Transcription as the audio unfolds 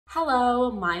Hello,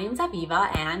 my name's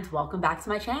Aviva and welcome back to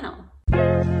my channel.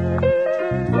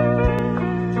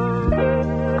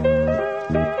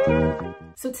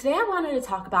 So today I wanted to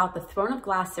talk about the Throne of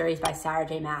Glass series by Sara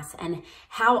J Maas and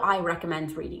how I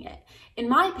recommend reading it. In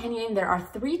my opinion, there are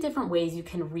 3 different ways you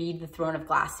can read the Throne of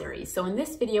Glass series. So in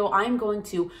this video, I'm going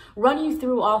to run you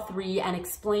through all 3 and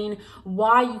explain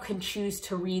why you can choose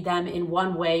to read them in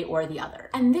one way or the other.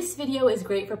 And this video is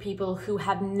great for people who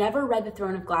have never read the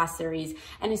Throne of Glass series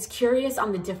and is curious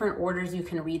on the different orders you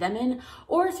can read them in,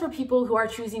 or it's for people who are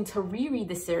choosing to reread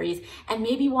the series and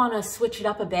maybe want to switch it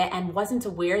up a bit and wasn't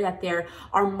aware that there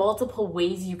are multiple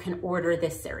ways you can order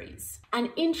this series. And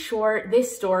in short,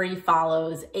 this story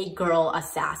follows a girl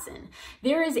assassin.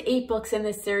 There is 8 books in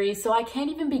this series, so I can't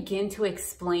even begin to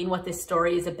explain what this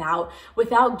story is about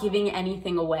without giving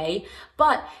anything away.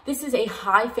 But this is a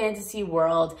high fantasy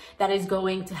world that is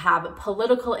going to have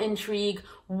political intrigue,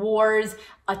 wars,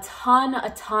 a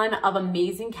ton of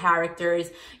amazing characters.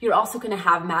 You're also going to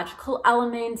have magical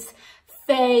elements,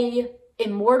 fae,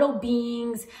 immortal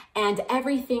beings, and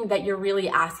everything that you're really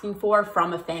asking for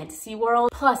from a fantasy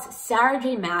world. Plus, Sara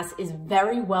J Maas is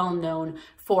very well known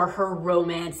for her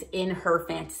romance in her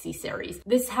fantasy series.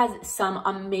 This has some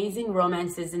amazing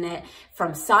romances in it,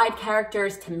 from side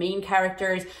characters to main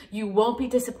characters. You won't be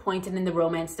disappointed in the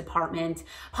romance department.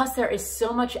 Plus, there is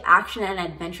so much action and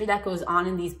adventure that goes on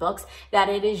in these books that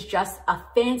it is just a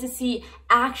fantasy,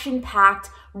 action-packed,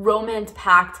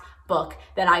 romance-packed book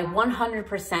that I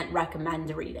 100%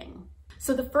 recommend reading.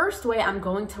 So the first way I'm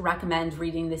going to recommend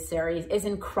reading this series is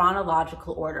in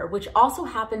chronological order, which also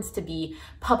happens to be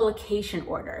publication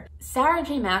order. Sara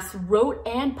J Maas wrote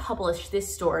and published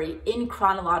this story in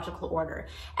chronological order,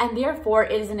 and therefore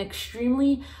it is an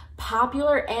extremely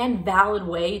popular and valid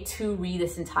way to read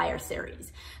this entire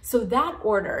series. So that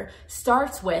order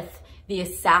starts with The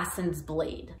Assassin's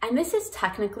Blade. And this is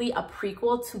technically a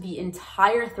prequel to the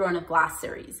entire Throne of Glass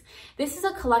series. This is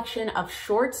a collection of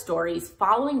short stories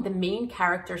following the main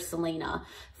character Selena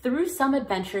through some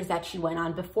adventures that she went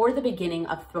on before the beginning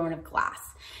of Throne of Glass.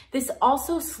 This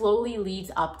also slowly leads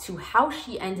up to how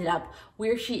she ended up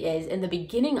where she is in the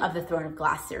beginning of the Throne of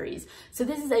Glass series. So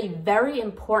this is a very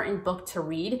important book to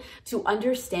read to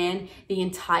understand the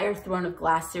entire Throne of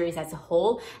Glass series as a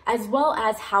whole, as well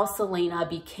as how Selena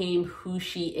became who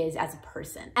she is as a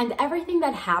person. And everything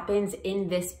that happens in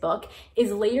this book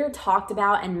is later talked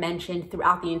about and mentioned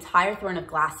throughout the entire Throne of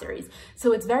Glass series.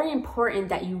 So it's very important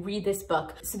that you read this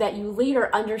book so that you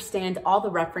later understand all the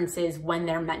references when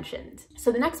they're mentioned.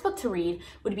 So the next book to read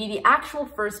would be the actual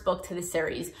first book to the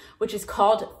series, which is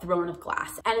called Throne of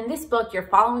Glass. And in this book, you're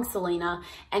following Selena,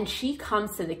 and she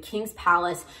comes to the king's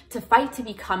palace to fight to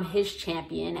become his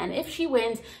champion. And if she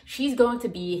wins, she's going to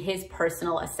be his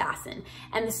personal assassin.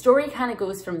 And the story kind of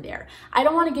goes from there. I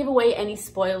don't want to give away any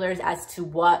spoilers as to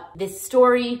what this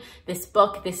story, this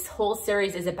book, this whole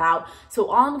series is about. So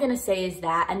all I'm going to say is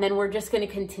that, and then we're just going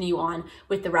to continue on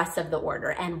with the rest of the order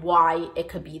and why it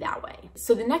could be that way.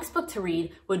 So the next book to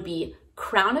read would be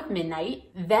Crown of Midnight,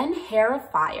 then Heir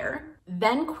of Fire,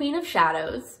 then Queen of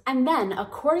Shadows, and then,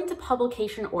 according to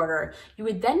publication order, you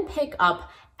would then pick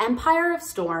up Empire of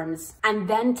Storms, and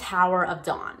then Tower of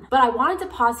Dawn. But I wanted to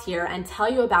pause here and tell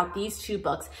you about these 2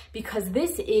 books because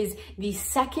this is the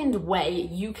second way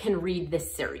you can read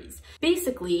this series.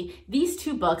 Basically, these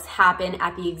 2 books happen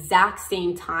at the exact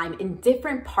same time in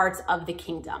different parts of the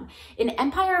kingdom. In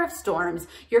Empire of Storms,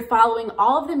 you're following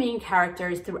all of the main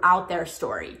characters throughout their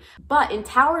story. But in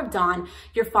Tower of Dawn,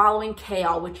 you're following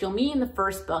Chaol, which you'll meet in the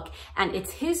first book, and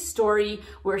it's his story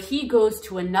where he goes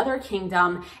to another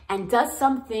kingdom and does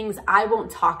something things I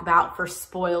won't talk about for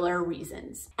spoiler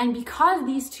reasons. And because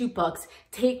these 2 books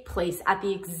take place at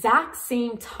the exact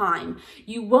same time,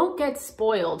 you won't get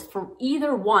spoiled for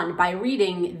either one by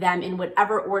reading them in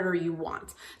whatever order you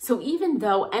want. So even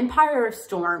though Empire of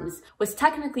Storms was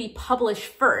technically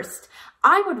published first,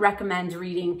 I would recommend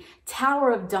reading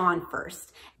Tower of Dawn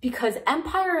first, because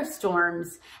Empire of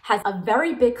Storms has a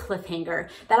very big cliffhanger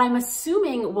that I'm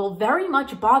assuming will very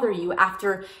much bother you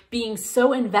after being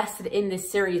so invested in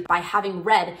this series by having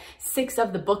read 6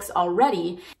 of the books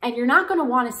already. And you're not going to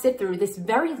want to sit through this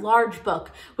very large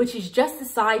book, which is just the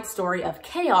side story of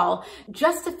Chaol,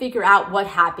 just to figure out what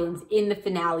happens in the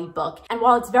finale book. And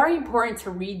while it's very important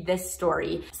to read this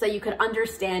story so that you can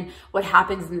understand what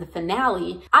happens in the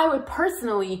finale, I would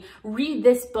personally read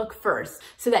this book first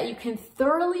so that you can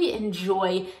thoroughly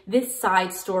enjoy this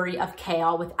side story of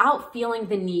Chaol without feeling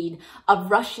the need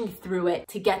of rushing through it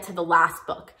to get to the last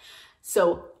book.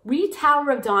 So read Tower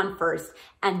of Dawn first,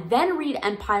 and then read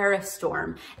Empire of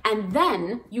Storm, and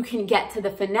then you can get to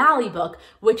the finale book,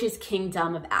 which is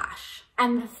Kingdom of Ash.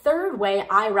 And the third way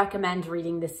I recommend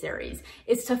reading this series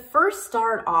is to first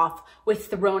start off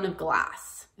with Throne of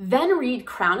Glass, then read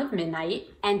Crown of Midnight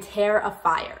and Heir of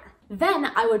Fire.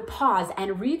 Then I would pause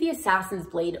and read The Assassin's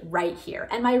Blade right here.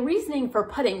 And my reasoning for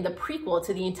putting the prequel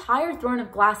to the entire Throne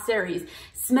of Glass series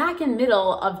smack in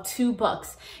middle of two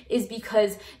books is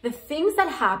because the things that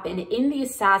happen in The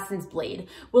Assassin's Blade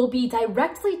will be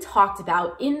directly talked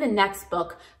about in the next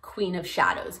book, Queen of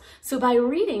Shadows. So by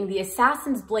reading The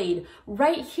Assassin's Blade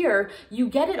right here, you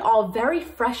get it all very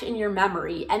fresh in your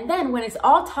memory. And then when it's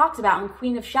all talked about in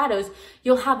Queen of Shadows,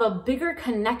 you'll have a bigger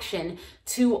connection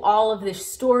to all of the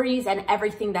stories and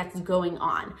everything that's going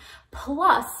on.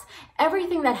 Plus,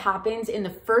 everything that happens in the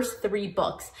first three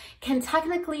books can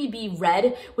technically be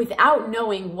read without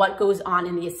knowing what goes on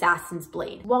in The Assassin's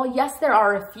Blade. While yes, there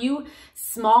are a few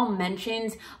small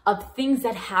mentions of things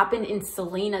that happen in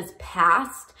Celaena's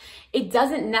past, it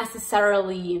doesn't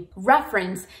necessarily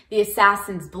reference The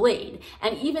Assassin's Blade.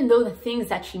 And even though the things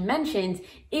that she mentions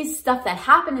is stuff that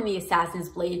happened in The Assassin's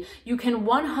Blade, you can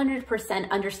 100%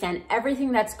 understand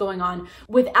everything that's going on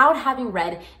without having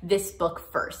read this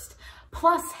book first.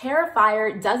 Plus, Heir of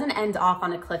Fire doesn't end off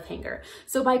on a cliffhanger.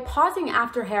 So by pausing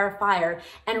after Heir of Fire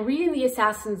and reading The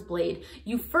Assassin's Blade,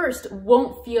 you first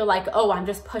won't feel like, oh, I'm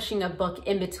just pushing a book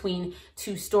in between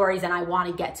two stories and I want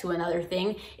to get to another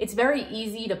thing. It's very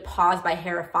easy to pause by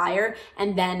Heir of Fire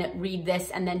and then read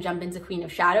this and then jump into Queen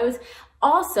of Shadows.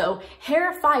 Also,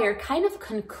 Heir of Fire kind of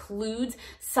concludes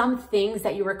some things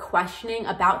that you were questioning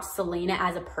about Celaena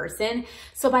as a person.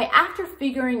 So after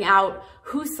figuring out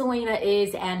who Celaena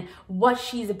is and what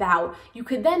she's about, you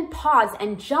could then pause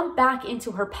and jump back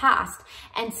into her past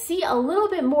and see a little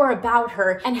bit more about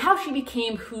her and how she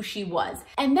became who she was.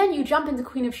 And then you jump into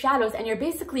Queen of Shadows and you're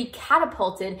basically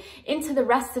catapulted into the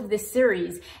rest of this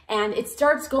series, and it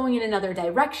starts going in another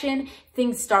direction.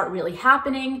 Things start really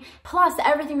happening. Plus,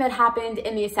 everything that happened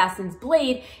in The Assassin's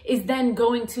Blade is then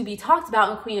going to be talked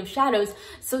about in Queen of Shadows,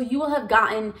 so you will have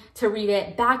gotten to read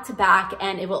it back to back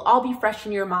and it will all be fresh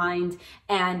in your mind,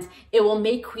 and it will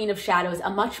make Queen of Shadows a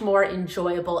much more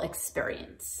enjoyable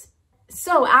experience.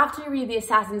 So after you read The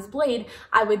Assassin's Blade,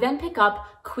 I would then pick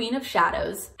up Queen of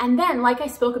Shadows. And then, like I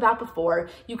spoke about before,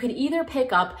 you could either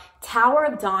pick up Tower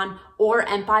of Dawn or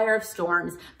Empire of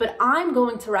Storms, but I'm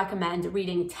going to recommend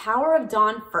reading Tower of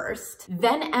Dawn first,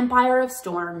 then Empire of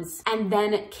Storms, and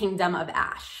then Kingdom of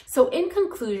Ash. So in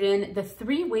conclusion, the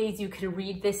three ways you can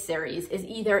read this series is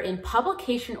either in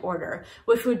publication order,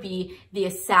 which would be The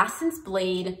Assassin's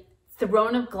Blade,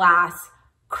 Throne of Glass,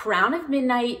 Crown of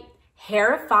Midnight,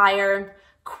 Heir of Fire,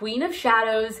 Queen of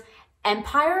Shadows,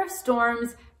 Empire of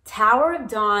Storms, Tower of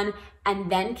Dawn,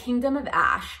 and then Kingdom of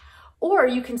Ash. Or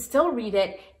you can still read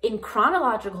it in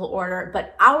chronological order,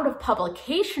 but out of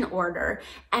publication order,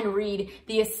 and read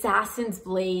The Assassin's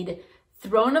Blade,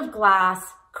 Throne of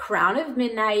Glass, Crown of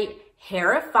Midnight,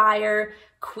 Heir of Fire,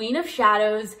 Queen of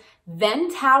Shadows,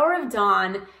 then Tower of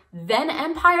Dawn, then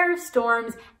Empire of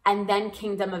Storms, and then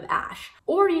Kingdom of Ash.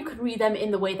 Or you could read them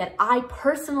in the way that I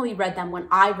personally read them when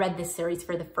I read this series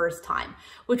for the first time,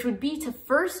 which would be to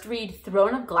first read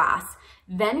Throne of Glass,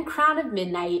 then Crown of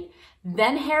Midnight,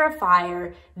 then Heir of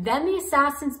Fire, then The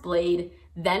Assassin's Blade,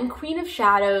 then Queen of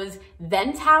Shadows,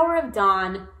 then Tower of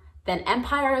Dawn, then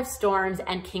Empire of Storms,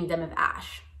 and Kingdom of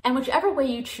Ash. And whichever way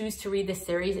you choose to read this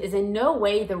series is in no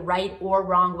way the right or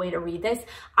wrong way to read this.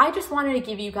 I just wanted to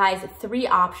give you guys three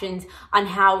options on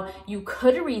how you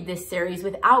could read this series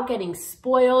without getting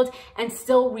spoiled and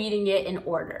still reading it in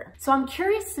order. So I'm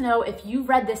curious to know if you've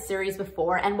read this series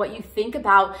before and what you think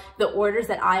about the orders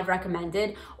that I've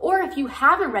recommended, or if you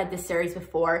haven't read this series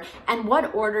before and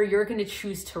what order you're going to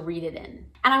choose to read it in.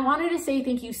 And I wanted to say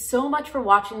thank you so much for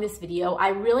watching this video. I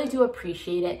really do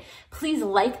appreciate it. Please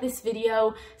like this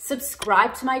video,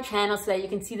 subscribe to my channel so that you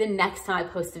can see the next time I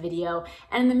post a video.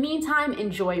 And in the meantime,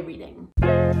 enjoy reading.